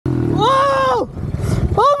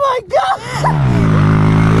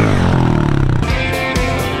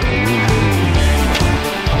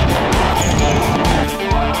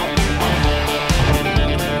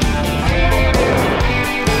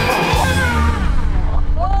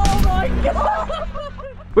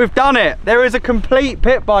We've done it. There is a complete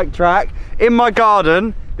pit bike track in my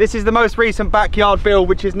garden. This is the most recent backyard build,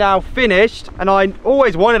 which is now finished. And I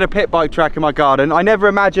always wanted a pit bike track in my garden. I never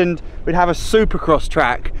imagined we'd have a Supercross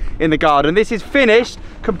track in the garden. This is finished,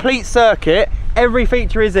 complete circuit. Every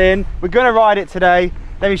feature is in. We're gonna ride it today.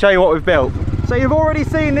 Let me show you what we've built. So you've already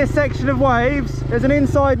seen this section of waves. There's an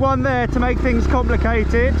inside one there to make things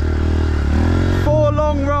complicated. 4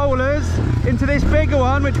 long rollers into this bigger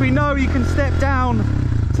one, which we know you can step down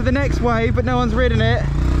to the next wave, but no one's ridden it.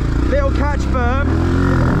 Little catch berm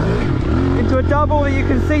into a double that you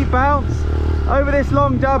can seat bounce over this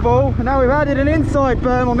long double. And now we've added an inside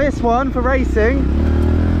berm on this one for racing.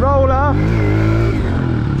 Roller,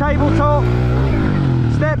 tabletop,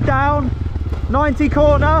 step down, 90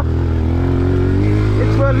 corner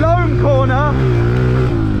into a loam corner.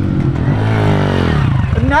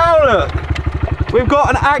 And now look, we've got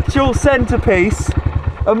an actual centerpiece,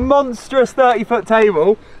 a monstrous 30-foot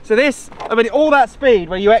table. So this, I mean, all that speed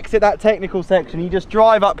when you exit that technical section, you just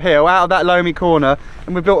drive uphill out of that loamy corner,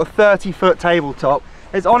 and we've built a 30-foot tabletop.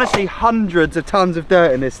 There's honestly hundreds of tons of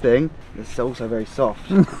dirt in this thing. It's also very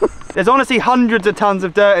soft. There's honestly hundreds of tons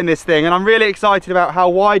of dirt in this thing, and I'm really excited about how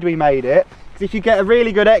wide we made it. Because if you get a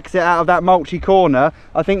really good exit out of that mulchy corner,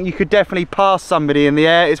 I think you could definitely pass somebody in the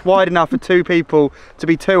air. It's wide enough for 2 people to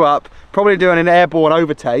be 2 up, probably doing an airborne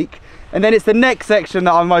overtake. And then it's the next section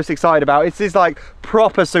that I'm most excited about. It's this like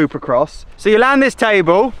proper Supercross. So you land this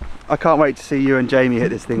table. I can't wait to see you and Jamie hit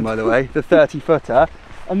this thing, by the way, the 30-footer.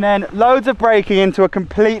 And then loads of braking into a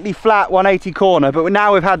completely flat 180 corner, but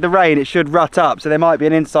now we've had the rain, it should rut up. So there might be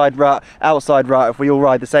an inside rut, outside rut if we all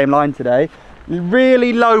ride the same line today.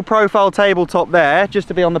 Really low profile tabletop there, just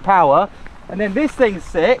to be on the power. And then this thing's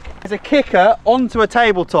sick. There's a kicker onto a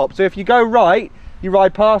tabletop. So if you go right, you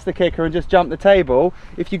ride past the kicker and just jump the table.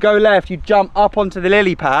 If you go left, you jump up onto the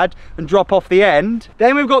lily pad and drop off the end.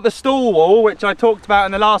 Then we've got the stall wall, which I talked about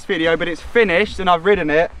in the last video, but it's finished and I've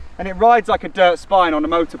ridden it, and it rides like a dirt spine on a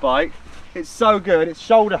motorbike. It's so good, it's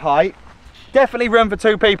shoulder height. Definitely room for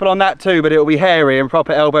 2 people on that too, but it'll be hairy and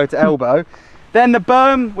proper elbow to elbow. Then the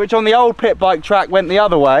berm, which on the old pit bike track went the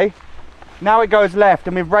other way. Now it goes left,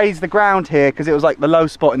 and we've raised the ground here because it was like the low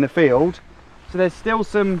spot in the field. So there's still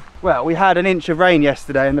some, well, we had an inch of rain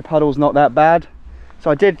yesterday and the puddle's not that bad. So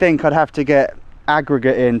I did think I'd have to get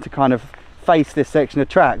aggregate in to kind of face this section of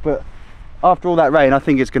track, but after all that rain, I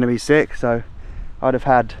think it's going to be sick. So I'd have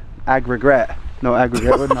had aggregate, not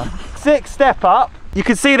aggregate, wouldn't I? 6 step up. You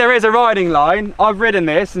can see there is a riding line. I've ridden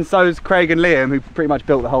this, and so's Craig and Liam, who pretty much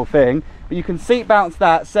built the whole thing. But you can seat bounce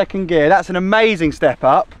that, 2nd gear. That's an amazing step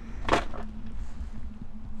up.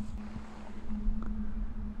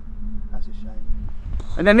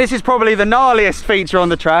 And then this is probably the gnarliest feature on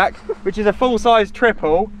the track, which is a full-size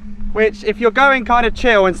triple, which if you're going kind of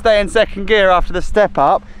chill and stay in 2nd gear after the step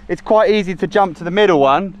up, it's quite easy to jump to the middle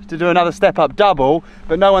one to do another step up double,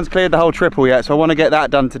 but no one's cleared the whole triple yet, so I want to get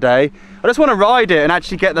that done today. I just want to ride it and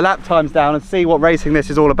actually get the lap times down and see what racing this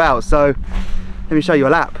is all about. So let me show you a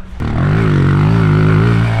lap.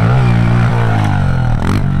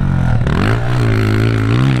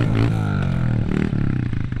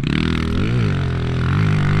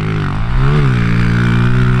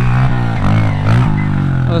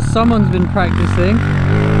 Well, someone's been practicing.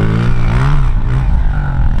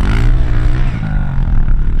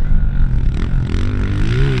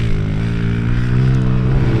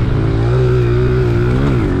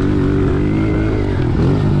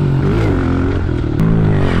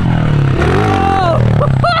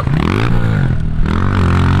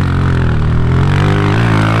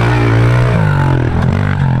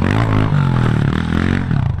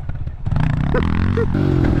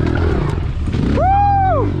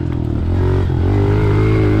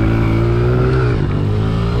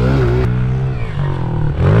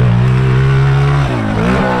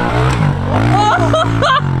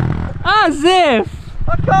 As if!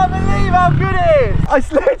 I can't believe how good it is!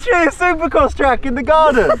 It's literally a Supercross track in the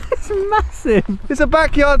garden. It's massive. It's a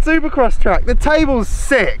backyard Supercross track. The table's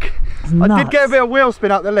sick. I did get a bit of wheel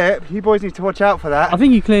spin up the lip. You boys need to watch out for that. I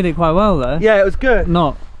think you cleared it quite well though. Yeah, it was good.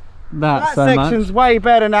 Not that so section's way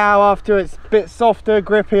better now after it's a bit softer,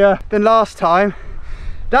 grippier than last time.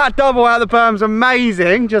 That double out of the berm's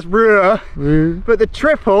amazing, just raw. But the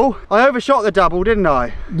triple, I overshot the double, didn't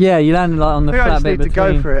I? Yeah, you landed like on the flat bit I just need to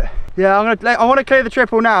go for it. Yeah, I want to clear the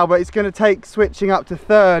triple now, but it's going to take switching up to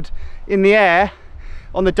 3rd in the air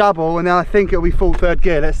on the double, and then I think it'll be full 3rd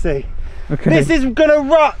gear. Let's see. Okay. This is going to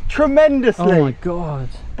rut tremendously. Oh my god.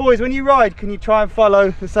 Boys, when you ride, can you try and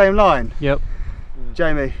follow the same line? Yep.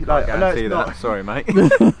 Jamie, like, I guarantee that. Sorry, mate.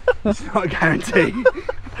 It's not a guarantee.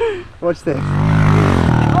 Watch this.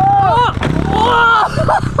 Oh!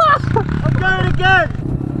 I'm going again.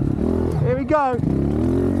 Here we go.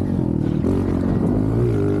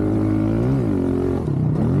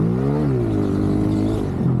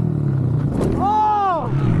 Oh!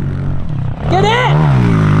 Get it!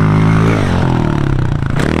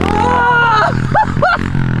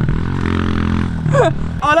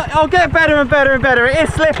 I'll get better and better and better. It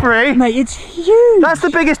is slippery. Mate, it's huge. That's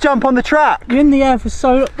the biggest jump on the track. You're in the air for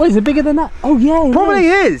so long. What, is it bigger than that? Oh yeah, it Probably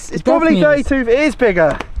is. It's probably definitely 32. It is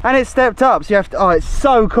bigger. And it's stepped up, so you have to, oh, it's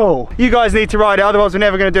so cool. You guys need to ride it, otherwise we're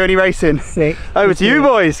never going to do any racing. Sick. Over to you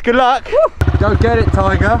boys. Good luck. Woo. Go get it,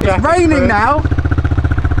 Tiger. It's raining now.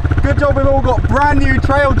 Good job we've all got brand new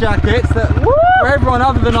trail jackets that for everyone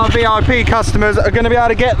other than our VIP customers are going to be able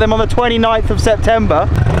to get them on the 29th of September.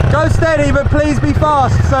 Go steady, but please be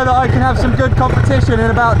fast so that I can have some good competition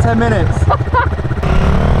in about 10 minutes.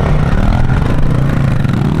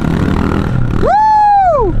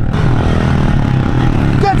 Woo!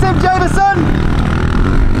 Get him, Jameson!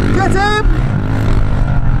 Get him!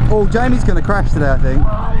 Oh, Jamie's going to crash today, I think.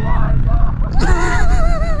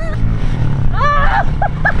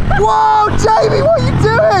 Whoa, Jamie, what are you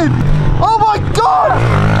doing? Oh my God!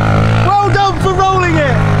 Well done for rolling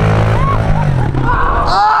it!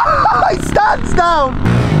 Ah, he stands down!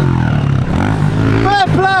 Fair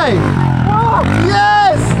play! Whoa.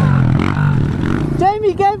 Yes!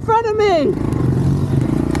 Jamie, get in front of me!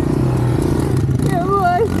 Yeah,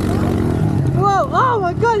 boy! Whoa, oh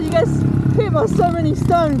my God, you guys hit by so many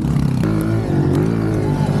stones!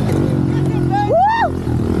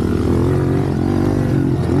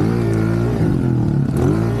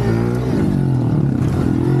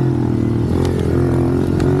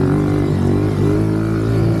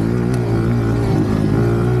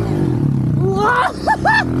 Woo!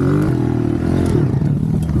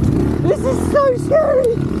 This is so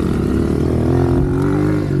scary!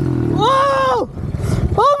 Whoa!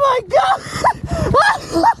 Oh my God!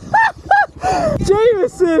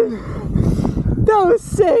 Jameson! That was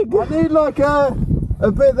sick! I need like a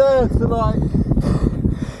bit there to like...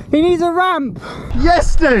 He needs a ramp!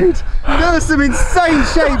 Yes, dude! There were some insane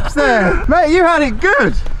shapes there! Mate, you had it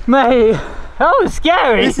good! Mate, that was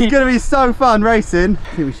scary! This is going to be so fun racing.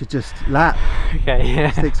 I think we should just lap. Okay,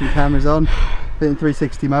 yeah. Stick some cameras on, put in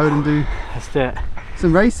 360 mode and do Let's do it.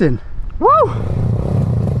 some racing. Woo!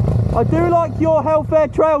 I do like your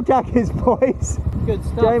Helfarm trail jackets, boys. Good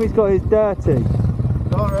stuff. Jamie's got his dirty.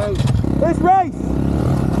 Alright. Let's race!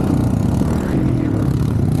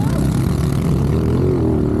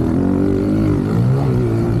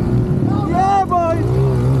 Yeah, boys!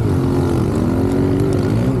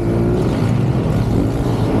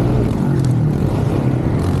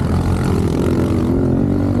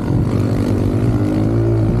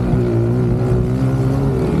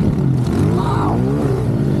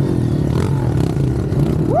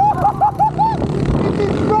 This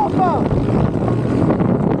is proper!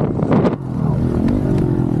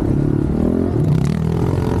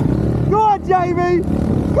 Go on, Jamie!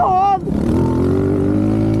 Go on!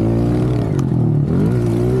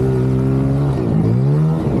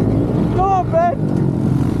 Go on, Ben!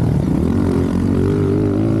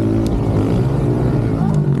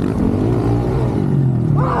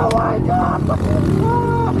 Oh my God!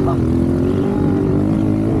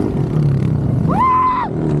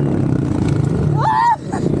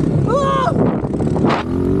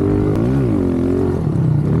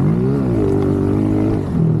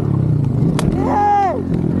 Yeah!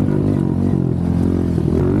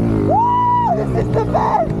 Woo! This is the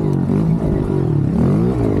best!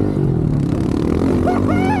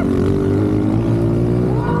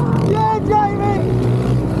 Yeah, Jamie!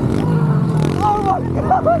 Oh my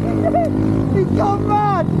God! He's gone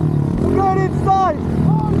mad! I'm going inside!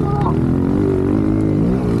 Oh no!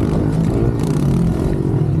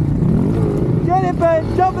 Get it, Ben!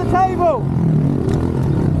 Jump the table!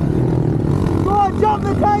 Go on, jump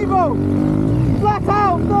the table! Flat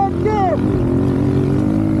out, third gear!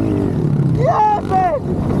 Yeah, Ben!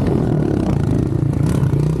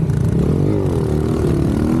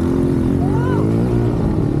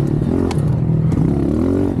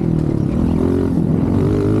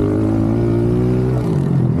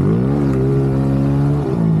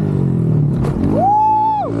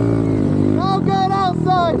 Woo! Now going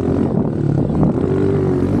outside!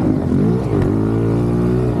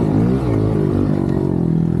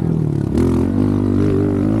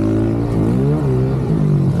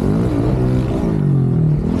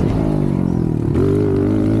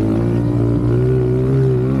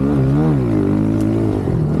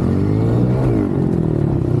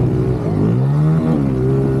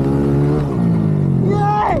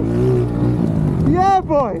 Yeah,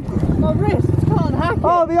 boy. My wrist can't hack it.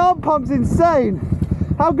 Oh, the arm pump's insane.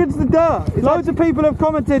 How good's the dirt? Loads of people have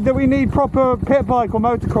commented that we need proper pit bike or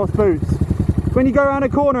motocross boots. When you go around a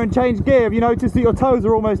corner and change gear, have you noticed that your toes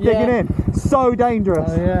are almost digging in? So dangerous.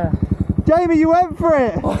 Oh yeah. Jamie, you went for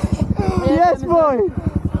it. Yes, boy.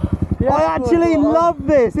 Yes, I actually love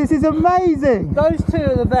this. This is amazing. Those two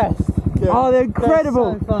are the best. Yeah. Oh, they're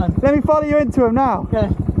incredible. They're so fun. Let me follow you into them now. Okay.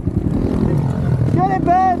 Get it,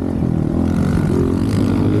 Ben.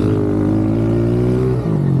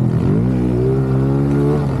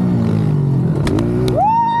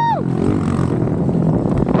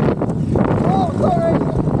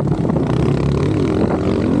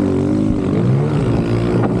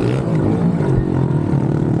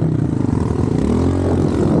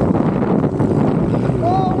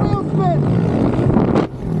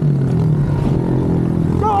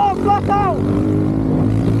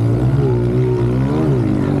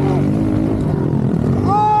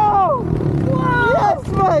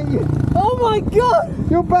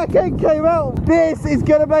 Your back end came out. This is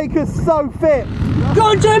going to make us so fit. Go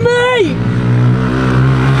on, Jamie!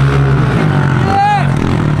 Yeah!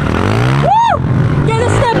 Woo! Get a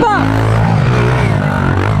step up!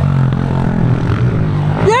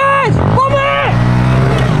 Yes! Bomb it!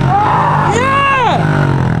 Yeah!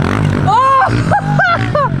 Oh!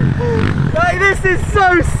 Hey, this is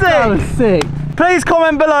so sick! That was sick. Please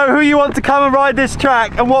comment below who you want to come and ride this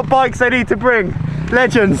track and what bikes they need to bring.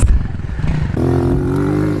 Legends.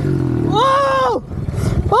 Whoa!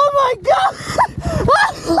 Oh my god!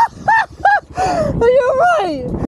 Are you alright?